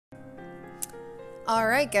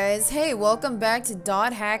Alright guys, hey, welcome back to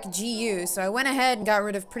 .hack.gu. So I went ahead and got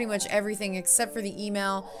rid of pretty much everything except for the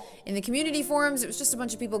email. In the community forums, it was just a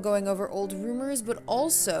bunch of people going over old rumors, but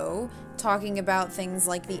also talking about things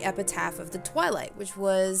like the Epitaph of the Twilight, which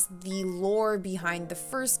was the lore behind the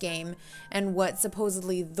first game and what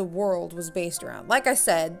supposedly the world was based around. Like I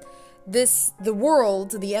said, the world,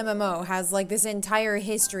 the MMO, has like this entire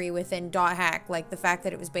history within .hack, like the fact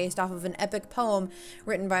that it was based off of an epic poem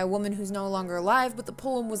written by a woman who's no longer alive, but the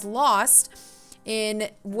poem was lost in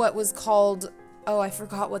what was called, oh, I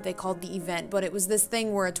forgot what they called the event, but it was this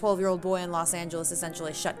thing where a 12-year-old boy in Los Angeles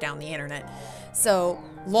essentially shut down the internet. So,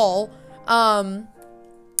 lol.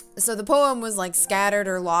 So the poem was like scattered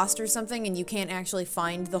or lost or something, and you can't actually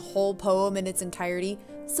find the whole poem in its entirety.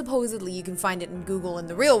 Supposedly you can find it in Google in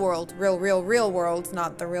the real world. Real world,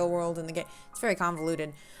 not the real world in the game. It's very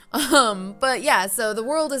convoluted. But yeah, so the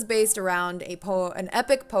world is based around an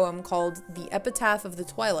epic poem called The Epitaph of the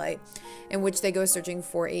Twilight, in which they go searching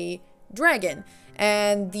for a dragon.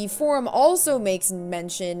 And the forum also makes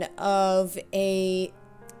mention of a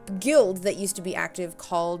guild that used to be active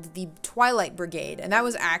called the Twilight Brigade, and that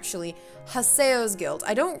was actually Haseo's guild.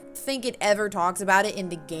 I don't think it ever talks about it in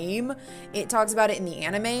the game. It talks about it in the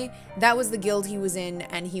anime. That was the guild he was in,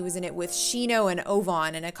 and he was in it with Shino and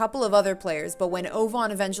Ovan and a couple of other players, but when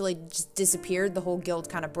Ovan eventually just disappeared, the whole guild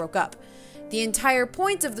kind of broke up. The entire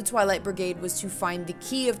point of the Twilight Brigade was to find the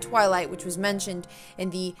Key of Twilight, which was mentioned in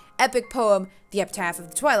the epic poem, The Epitaph of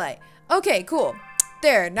the Twilight. Okay, cool.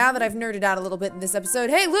 There, now that I've nerded out a little bit in this episode,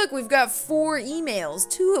 hey look, we've got 4 emails,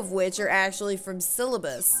 2 of which are actually from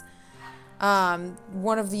Syllabus.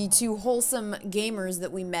 One of the 2 wholesome gamers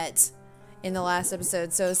that we met in the last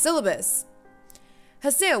episode. So, Syllabus.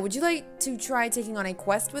 Haseo, would you like to try taking on a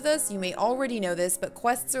quest with us? You may already know this, but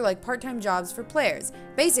quests are like part-time jobs for players.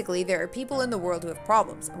 Basically, there are people in the world who have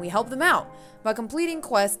problems, and we help them out. By completing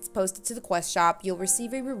quests posted to the quest shop, you'll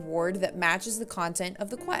receive a reward that matches the content of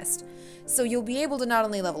the quest. So you'll be able to not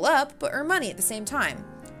only level up, but earn money at the same time.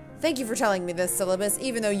 Thank you for telling me this, Syllabus,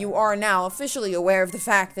 even though you are now officially aware of the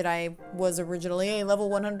fact that I was originally a level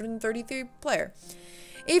 133 player.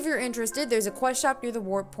 If you're interested, there's a quest shop near the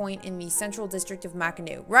warp point in the central district of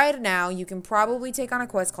Makanu. Right now, you can probably take on a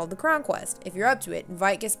quest called the Crown Quest. If you're up to it,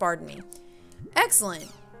 invite Gaspard and me.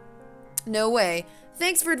 Excellent. No way.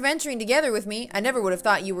 Thanks for adventuring together with me. I never would have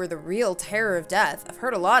thought you were the real terror of death. I've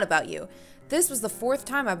heard a lot about you. This was the 4th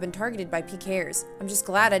time I've been targeted by PKers. I'm just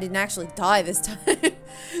glad I didn't actually die this time.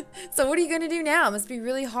 So what are you going to do now? It must be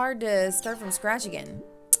really hard to start from scratch again.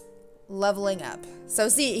 Leveling up. So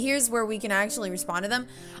see, here's where we can actually respond to them.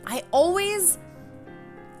 I always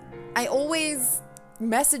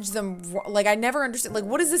message them, like, I never understand, like,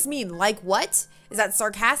 what does this mean? Like what? Is that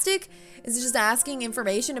sarcastic? Is it just asking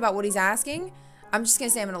information about what he's asking? I'm just gonna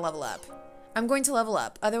say I'm gonna level up. I'm going to level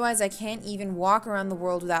up. Otherwise, I can't even walk around the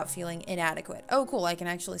world without feeling inadequate. Oh, cool. I can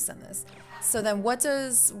actually send this. So then what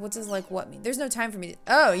does like what mean? There's no time for me to,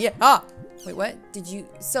 oh, yeah. Ah, wait, what?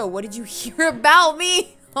 What did you hear about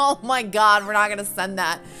me? Oh my god, we're not gonna send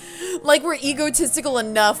that. Like, we're egotistical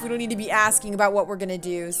enough. We don't need to be asking about what we're gonna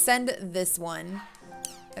do. Send this one.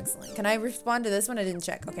 Excellent. Can I respond to this one? I didn't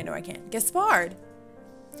check. Okay, no, I can't. Gaspard.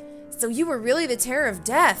 So you were really the terror of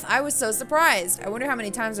death. I was so surprised. I wonder how many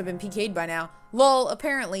times I've been PK'd by now. Lol,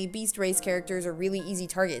 apparently, beast race characters are really easy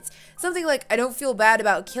targets. Something like, I don't feel bad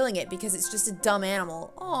about killing it because it's just a dumb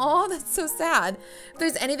animal. Aw, that's so sad. If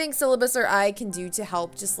there's anything Syllabus or I can do to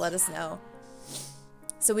help, just let us know.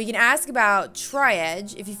 So we can ask about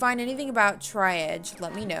Tri-Edge. If you find anything about Tri-Edge,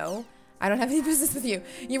 let me know. I don't have any business with you.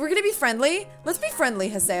 You were gonna be friendly? Let's be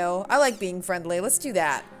friendly, Haseo. I like being friendly. Let's do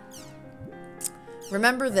that.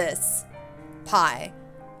 Remember this. Pie.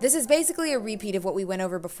 This is basically a repeat of what we went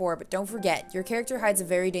over before, but don't forget, your character hides a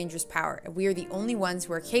very dangerous power, and we are the only ones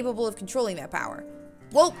who are capable of controlling that power.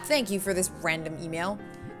 Well, thank you for this random email.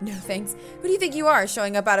 No thanks. Who do you think you are,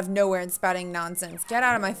 showing up out of nowhere and spouting nonsense? Get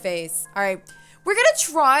out of my face. Alright. We're gonna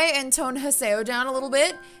try and tone Haseo down a little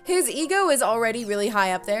bit. His ego is already really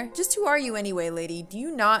high up there. Just who are you anyway, lady? Do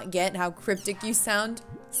you not get how cryptic you sound?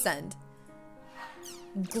 Send.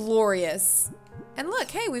 Glorious. And look,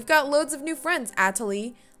 hey, we've got loads of new friends.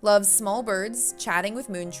 Atali loves small birds, chatting with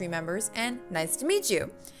Moontree members, and nice to meet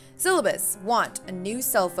you. Syllabus, want a new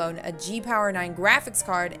cell phone, a G-Power 9 graphics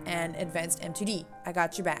card, and advanced M2D. I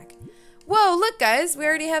got your back. Whoa, look guys, we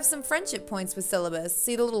already have some friendship points with Syllabus.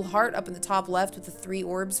 See the little heart up in the top left with the 3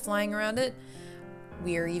 orbs flying around it?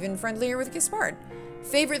 We're even friendlier with Gaspard.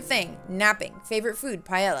 Favorite thing, napping. Favorite food,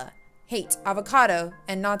 paella. Hate, avocado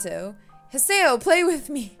and natto. Haseo, play with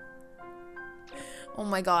me. Oh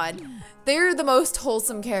my god. They're the most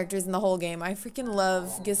wholesome characters in the whole game. I freaking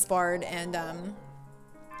love Gaspard and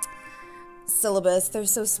syllabus. They're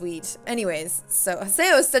so sweet. Anyways, so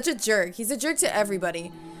Haseo is such a jerk. He's a jerk to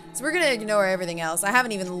everybody. So we're gonna ignore everything else. I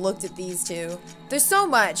haven't even looked at these two. There's so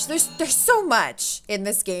much. There's so much in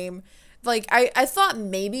this game. Like, I thought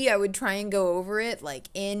maybe I would try and go over it, like,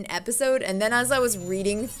 in episode, and then as I was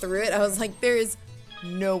reading through it, I was like, there is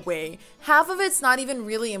no way. Half of it's not even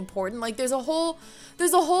really important. Like, there's a whole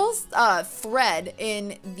thread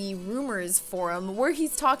in the rumors forum where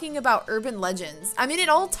he's talking about urban legends. I mean, it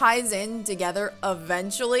all ties in together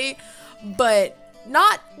eventually, but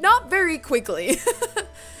not very quickly.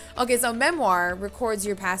 Okay, so memoir records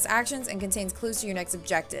your past actions and contains clues to your next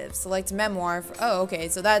objective. Select memoir for, oh, okay,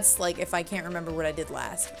 so that's like if I can't remember what I did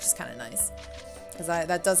last, which is kind of nice. Because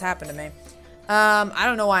that does happen to me. I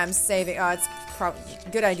don't know why I'm saving. Oh, it's probably a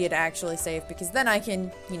good idea to actually save because then I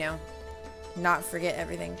can, you know, not forget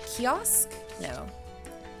everything. Kiosk? No.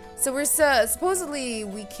 So we're, supposedly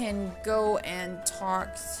we can go and talk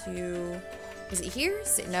to, is it here?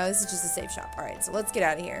 No, this is just a safe shop. All right, so let's get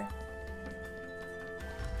out of here.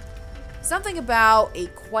 Something about a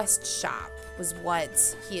quest shop was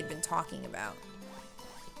what he had been talking about.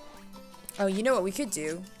 Oh, you know what we could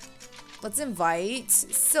do? Let's invite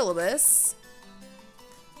Syllabus.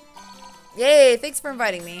 Yay, thanks for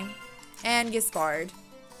inviting me. And Gaspard.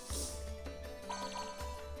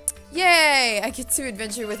 Yay, I get to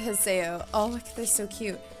adventure with Haseo. Oh, look, they're so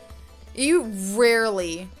cute. You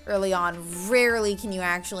rarely, early on, rarely can you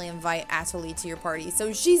actually invite Atoli to your party.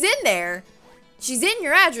 So she's in there. She's in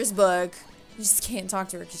your address book. You just can't talk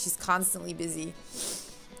to her because she's constantly busy.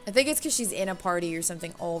 I think it's because she's in a party or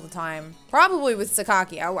something all the time. Probably with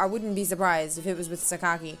Sakaki. I wouldn't be surprised if it was with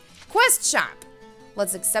Sakaki. Quest shop.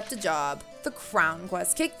 Let's accept a job. The crown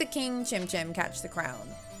quest. Kick the king, Chim Chim, catch the crown.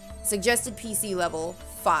 Suggested PC level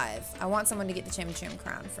 5. I want someone to get the Chim Chim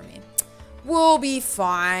crown for me. We'll be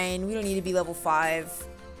fine. We don't need to be level 5.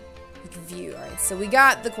 You can view. Alright, so we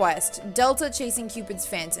got the quest. Delta chasing Cupid's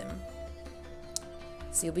phantom.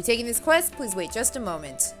 So you'll be taking this quest. Please wait just a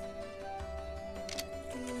moment.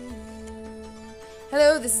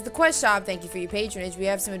 Hello, this is the quest shop. Thank you for your patronage. We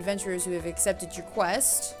have some adventurers who have accepted your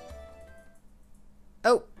quest.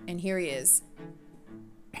 Oh, and here he is.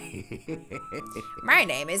 My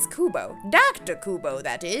name is Kubo. Dr. Kubo,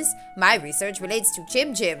 that is. My research relates to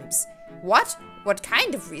Chim Chims. What? What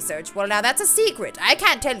kind of research? Well, now that's a secret. I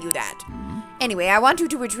can't tell you that. Anyway, I want you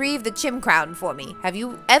to retrieve the Chim crown for me. Have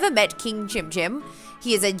you ever met King Chim Chim?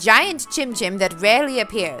 He is a giant Chim Chim that rarely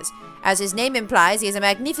appears. As his name implies, he has a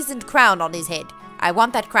magnificent crown on his head. I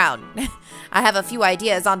want that crown. I have a few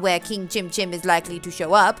ideas on where King Chim Chim is likely to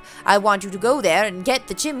show up. I want you to go there and get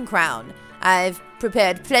the Chim crown. I've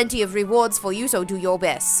prepared plenty of rewards for you, so do your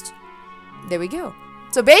best. There we go.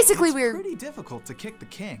 So basically it's we're pretty difficult to kick the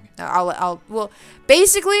king. Well,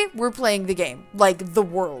 basically we're playing the game, like the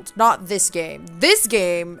world, not this game. This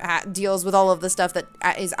game deals with all of the stuff that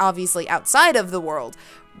is obviously outside of the world.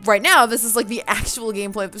 Right now, this is like the actual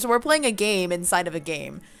gameplay. So we're playing a game inside of a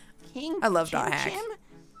game. King I love Chim .hack. Chim?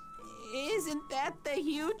 Isn't that the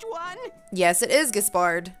huge one? Yes, it is,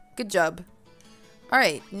 Gaspard. Good job.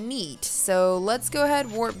 Alright, neat. So let's go ahead,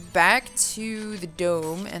 warp back to the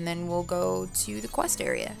dome, and then we'll go to the quest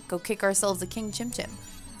area. Go kick ourselves a King Chim Chim.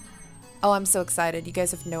 Oh, I'm so excited. You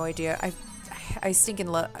guys have no idea. I stinking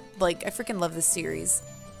love, like, I freaking love this series.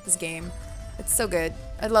 This game. It's so good.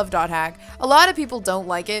 I love .hack. A lot of people don't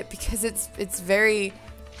like it because it's very...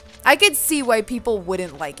 I could see why people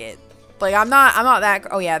wouldn't like it. Like, I'm not that...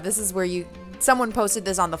 Oh, yeah, this is where you... Someone posted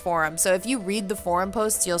this on the forum. So if you read the forum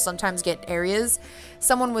posts, you'll sometimes get areas.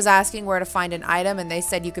 Someone was asking where to find an item, and they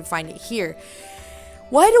said you could find it here.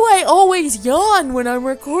 Why do I always yawn when I'm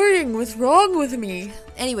recording? What's wrong with me?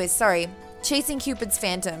 Anyways, sorry. Chasing Cupid's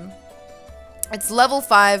Phantom. It's level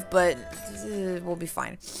 5, but we'll be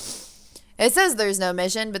fine. It says there's no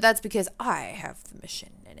mission, but that's because I have the mission.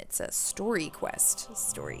 And it's a story quest.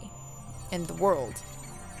 Story. In the world.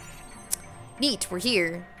 Neat, we're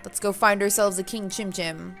here. Let's go find ourselves a King Chim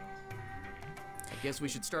Chim. I guess we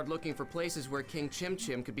should start looking for places where King Chim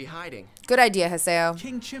Chim could be hiding. Good idea, Haseo.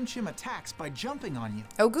 King Chim Chim attacks by jumping on you.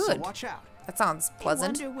 Oh, good. So watch out. That sounds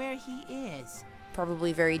pleasant. I wonder where he is.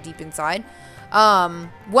 Probably very deep inside.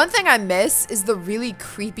 One thing I miss is the really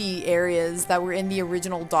creepy areas that were in the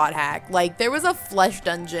original .hack. Like, there was a flesh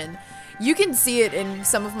dungeon. You can see it in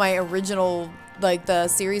some of my original, like, the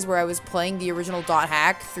series where I was playing the original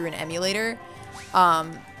 .hack through an emulator. Oh,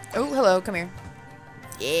 hello, come here.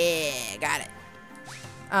 Yeah, got it.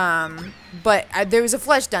 But there was a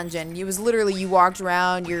flesh dungeon. It was literally, you walked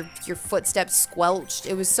around, your footsteps squelched.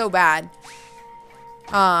 It was so bad.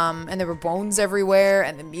 And there were bones everywhere,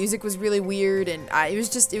 and the music was really weird, and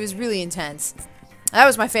it was really intense. That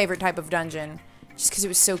was my favorite type of dungeon. Just because it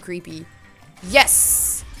was so creepy.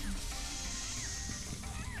 Yes!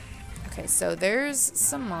 Okay, so there's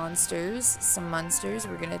some monsters. Some monsters.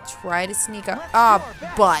 We're gonna try to sneak up.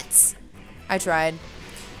 Ah, butts. I tried.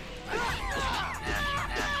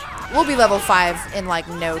 We'll be level 5 in like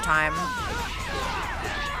no time.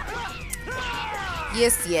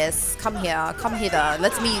 Yes, yes. Come here. Come hither.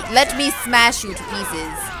 Let me smash you to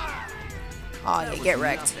pieces. Oh, yeah, get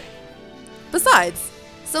wrecked. Besides,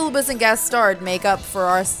 Syllabus and Gastard make up for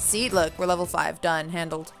our seat. Look, we're level 5. Done.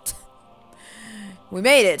 Handled. We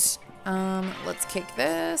made it. Let's kick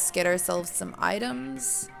this. Get ourselves some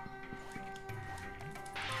items.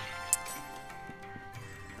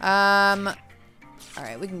 Alright,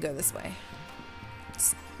 we can go this way.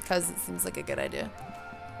 Just because it seems like a good idea.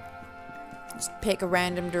 Just pick a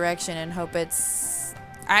random direction and hope it's...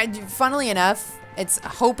 funnily enough,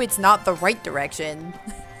 hope it's not the right direction.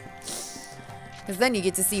 Because then you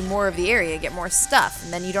get to see more of the area, get more stuff,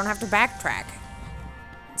 and then you don't have to backtrack.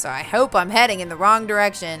 So I hope I'm heading in the wrong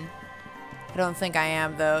direction. I don't think I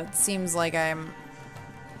am, though. It seems like I'm...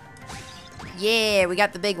 Yeah, we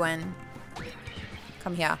got the big one.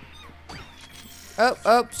 Come here.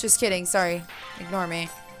 Oh, just kidding. Sorry. Ignore me.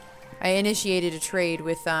 I initiated a trade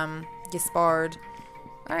with, Gaspard.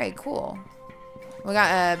 Alright, cool. We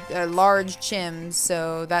got a large chim,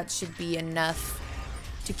 so that should be enough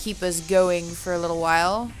to keep us going for a little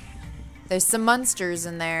while. There's some monsters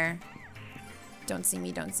in there. Don't see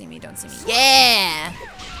me, don't see me, don't see me. Yeah!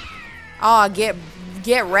 Aw, get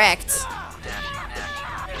wrecked.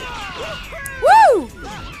 Woo!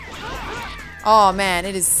 Oh man,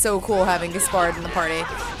 it is so cool having Gaspard in the party.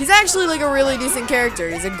 He's actually like a really decent character.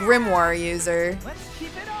 He's a grimoire user.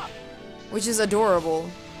 Which is adorable,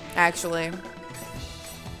 actually.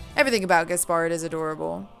 Everything about Gaspard is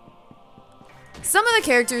adorable. Some of the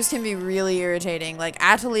characters can be really irritating. Like,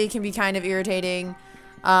 Atali can be kind of irritating.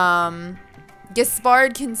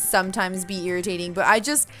 Gaspard can sometimes be irritating, but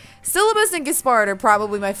Syllabus and Gaspard are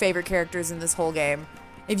probably my favorite characters in this whole game,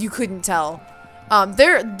 if you couldn't tell.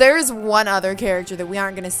 There's one other character that we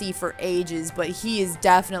aren't going to see for ages, but he is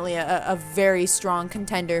definitely a very strong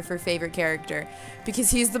contender for favorite character,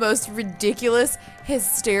 because he's the most ridiculous,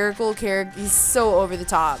 hysterical character. He's so over the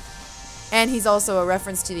top. And he's also a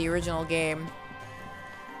reference to the original game.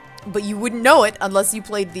 But you wouldn't know it unless you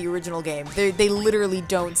played the original game. They literally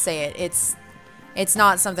don't say it. It's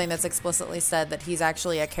not something that's explicitly said that he's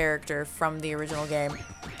actually a character from the original game.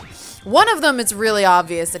 One of them, it's really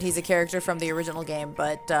obvious that he's a character from the original game,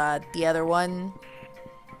 but the other one,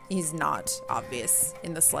 he's not obvious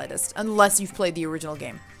in the slightest, unless you've played the original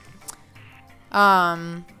game.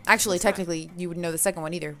 Actually, technically, you wouldn't know the second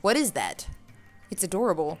one either. What is that? It's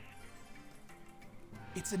adorable.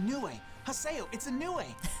 It's a new way. Haseo, it's a new way.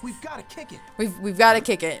 We've got to kick it. We've got to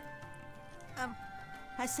kick it.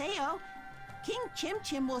 Haseo, King Chim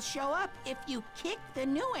Chim will show up if you kick the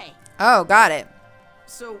Nue. Oh, got it.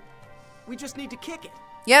 So, we just need to kick it.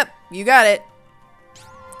 Yep, you got it.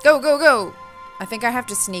 Go, go, go. I think I have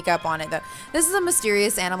to sneak up on it, though. This is a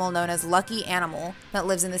mysterious animal known as Lucky Animal that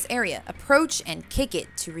lives in this area. Approach and kick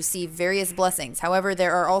it to receive various blessings. However,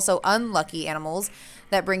 there are also unlucky animals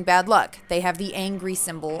that bring bad luck. They have the angry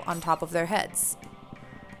symbol on top of their heads.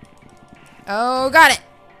 Oh, got it.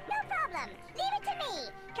 No problem. Leave it to me.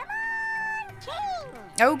 Come on, King.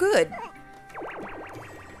 Oh, good.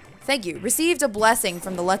 Thank you. Received a blessing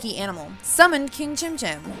from the lucky animal. Summoned King Chim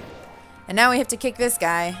Chim. And now we have to kick this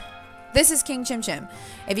guy. This is King Chim Chim.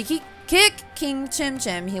 If you kick King Chim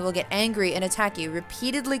Chim, he will get angry and attack you.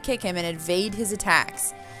 Repeatedly kick him and evade his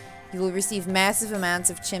attacks. You will receive massive amounts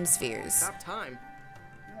of chim spheres. About time.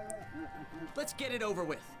 Let's get it over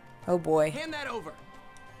with. Oh boy. Hand that over.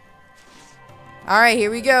 Alright,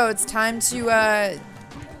 here we go. It's time to,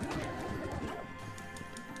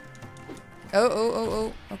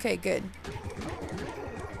 Oh. Okay, good.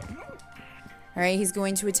 Alright, he's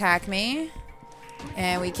going to attack me.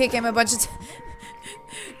 And we kick him a bunch of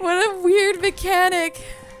What a weird mechanic.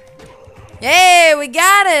 Yay, we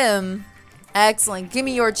got him. Excellent. Give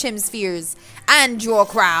me your chim spheres and your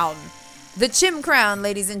crown. The chim crown,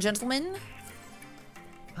 ladies and gentlemen.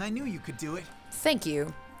 I knew you could do it. Thank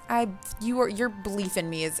you. Your belief in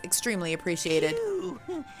me is extremely appreciated. Phew.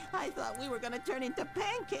 I thought we were gonna turn into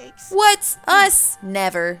pancakes. What? Us?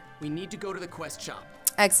 Never. We need to go to the quest shop.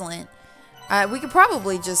 Excellent. We could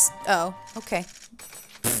probably just... Oh, okay.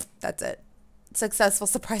 That's it. Successful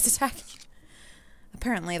surprise attack.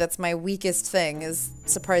 Apparently that's my weakest thing, is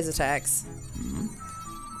surprise attacks.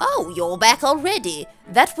 Oh, you're back already.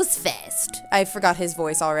 That was fast. I forgot his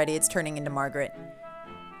voice already. It's turning into Margaret.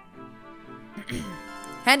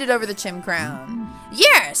 Handed over the chim crown.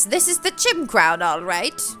 Yes, this is the Chim crowd, all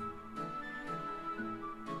right.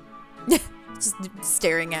 Just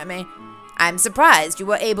staring at me. I'm surprised you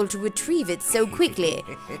were able to retrieve it so quickly.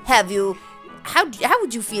 How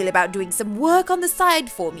would you feel about doing some work on the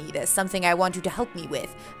side for me? There's something I want you to help me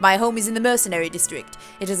with. My home is in the mercenary district.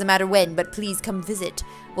 It doesn't matter when, but please come visit.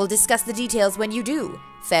 We'll discuss the details when you do.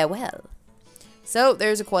 Farewell. So,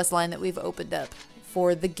 there's a quest line that we've opened up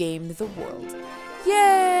for the game The World.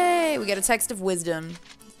 Yay! We get a text of wisdom.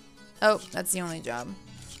 Oh, that's the only job.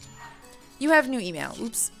 You have new email.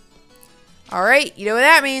 Oops. Alright, you know what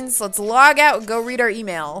that means. Let's log out and go read our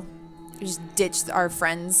email. We just ditch our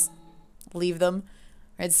friends. Leave them.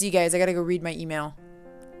 Alright, see you guys. I gotta go read my email.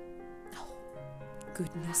 Oh,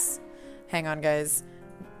 goodness. Hang on, guys.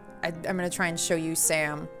 I'm gonna try and show you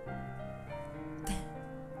Sam.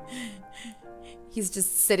 He's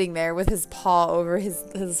just sitting there with his paw over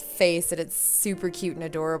his face, and it's super cute and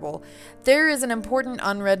adorable. There is an important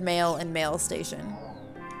unread mail in mail station.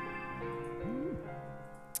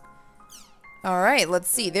 Alright, let's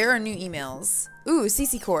see. There are new emails. Ooh,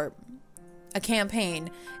 CC Corp. A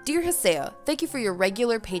campaign. Dear Haseo, thank you for your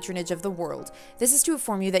regular patronage of the world. This is to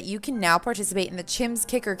inform you that you can now participate in the Chim's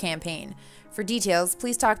Kicker campaign. For details,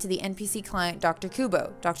 please talk to the NPC client Dr.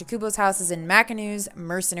 Kubo. Dr. Kubo's house is in Macanu's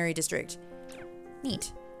Mercenary District.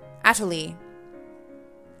 Neat. Atoli.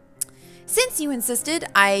 Since you insisted,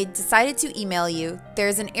 I decided to email you.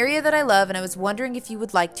 There's an area that I love, and I was wondering if you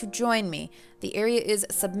would like to join me. The area is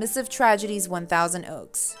Submissive Tragedies 1000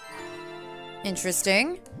 Oaks.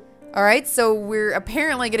 Interesting. Alright, so we're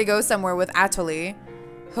apparently going to go somewhere with Atoli.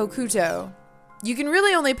 Hokuto. You can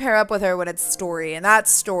really only pair up with her when it's story, and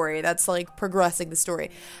that's story. That's like progressing the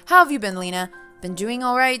story. How have you been, Lena? Been doing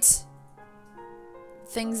alright?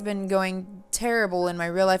 Things been going terrible in my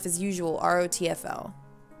real life as usual. ROTFL.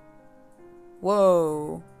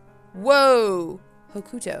 Whoa. Whoa.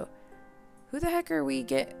 Hokuto. Who the heck are we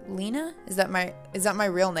Lena? Is that my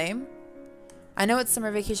real name? I know it's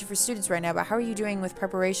summer vacation for students right now, but how are you doing with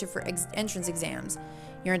preparation for entrance exams?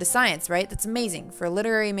 You're into science, right? That's amazing. For a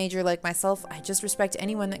literary major like myself, I just respect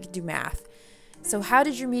anyone that can do math. So how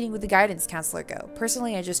did your meeting with the guidance counselor go?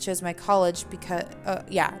 Personally, I just chose my college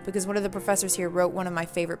because one of the professors here wrote one of my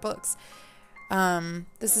favorite books.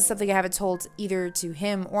 This is something I haven't told either to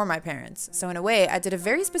him or my parents. So in a way, I did have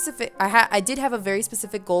a very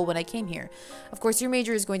specific goal when I came here. Of course, your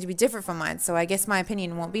major is going to be different from mine, so I guess my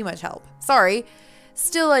opinion won't be much help. Sorry.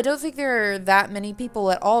 Still, I don't think there are that many people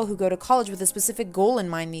at all who go to college with a specific goal in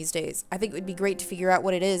mind these days. I think it would be great to figure out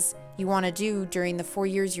what it is you want to do during the 4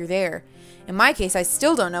 years you're there. In my case, I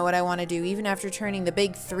still don't know what I want to do, even after turning the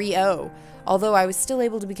big 3-0, although I was still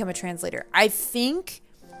able to become a translator. I think...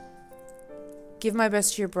 Give my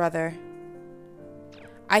best to your brother.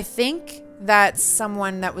 I think that's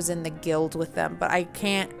someone that was in the guild with them, but I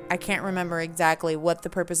can't remember exactly what the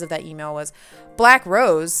purpose of that email was. Black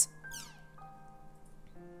Rose.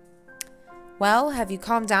 Well, have you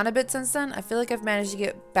calmed down a bit since then? I feel like I've managed to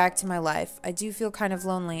get back to my life. I do feel kind of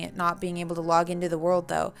lonely at not being able to log into the world,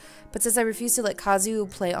 though. But since I refuse to let Kazu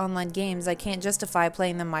play online games, I can't justify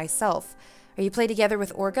playing them myself. Are you play together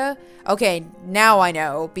with Orca? Okay, now I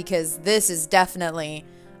know, because this is definitely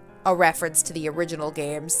a reference to the original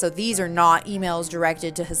game. So these are not emails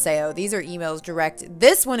directed to Haseo. These are emails directed...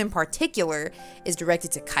 This one in particular is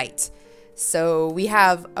directed to Kite. So we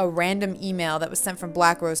have a random email that was sent from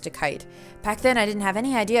Black Rose to Kite. Back then, I didn't have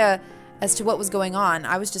any idea as to what was going on.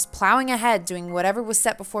 I was just plowing ahead, doing whatever was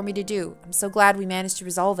set before me to do. I'm so glad we managed to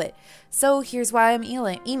resolve it. So here's why I'm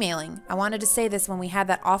emailing. I wanted to say this when we had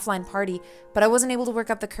that offline party, but I wasn't able to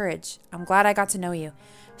work up the courage. I'm glad I got to know you.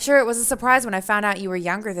 Sure, it was a surprise when I found out you were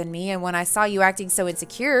younger than me, and when I saw you acting so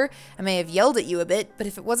insecure, I may have yelled at you a bit, but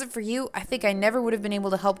if it wasn't for you, I think I never would have been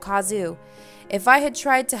able to help Kazu. If I had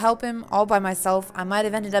tried to help him all by myself, I might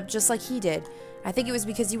have ended up just like he did. I think it was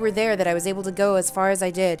because you were there that I was able to go as far as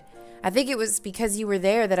I did. I think it was because you were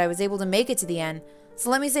there that I was able to make it to the end. So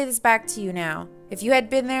let me say this back to you now. If you had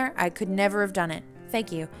been there, I could never have done it.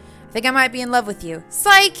 Thank you. I think I might be in love with you.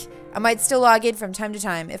 Psych! I might still log in from time to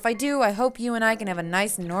time. If I do, I hope you and I can have a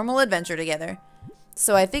nice, normal adventure together.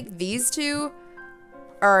 So I think these two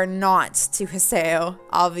are not to Haseo,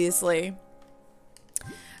 obviously.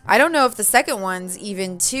 I don't know if the second one's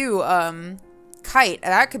even to Kite.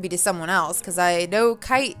 That could be to someone else, because I know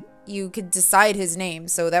Kite, you could decide his name,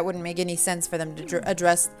 so that wouldn't make any sense for them to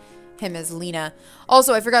address him as Lena.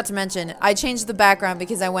 Also, I forgot to mention, I changed the background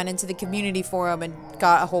because I went into the community forum and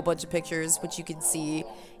got a whole bunch of pictures, which you can see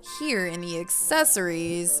here in the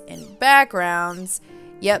accessories and backgrounds.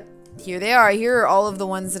 Yep, here they are. Here are all of the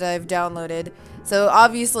ones that I've downloaded. So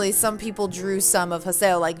obviously some people drew some of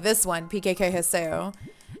Haseo, like this one, PKK Haseo.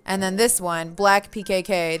 And then this one, Black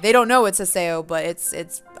PKK. They don't know it's Haseo, but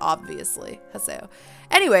it's obviously Haseo.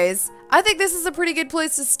 Anyways, I think this is a pretty good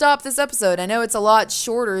place to stop this episode. I know it's a lot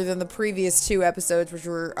shorter than the previous 2 episodes, which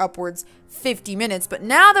were upwards 50 minutes. But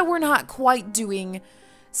now that we're not quite doing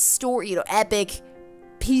story, epic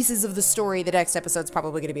pieces of the story, the next episode's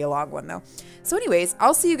probably going to be a long one, though. So anyways,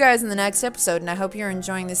 I'll see you guys in the next episode, and I hope you're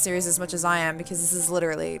enjoying this series as much as I am, because this is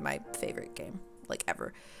literally my favorite game, like,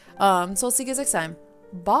 ever. So I'll see you guys next time.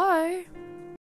 Bye!